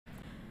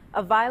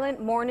A violent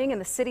morning in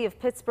the city of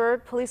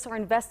Pittsburgh. Police are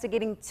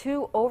investigating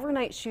two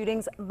overnight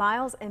shootings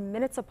miles and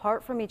minutes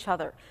apart from each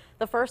other.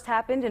 The first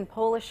happened in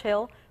Polish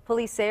Hill.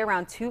 Police say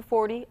around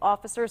 2:40,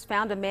 officers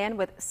found a man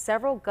with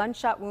several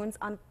gunshot wounds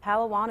on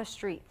Palawana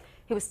Street.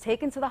 He was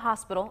taken to the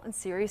hospital in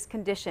serious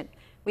condition.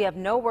 We have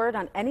no word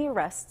on any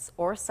arrests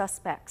or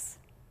suspects.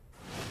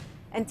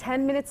 And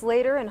 10 minutes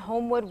later in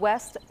Homewood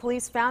West,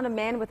 police found a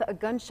man with a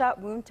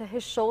gunshot wound to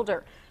his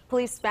shoulder.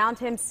 Police found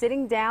him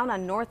sitting down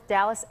on North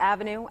Dallas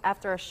Avenue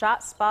after a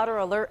shot spotter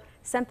alert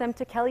sent them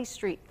to Kelly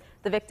Street.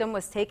 The victim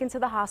was taken to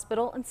the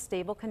hospital in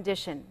stable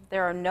condition.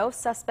 There are no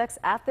suspects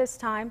at this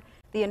time.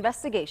 The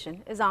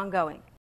investigation is ongoing.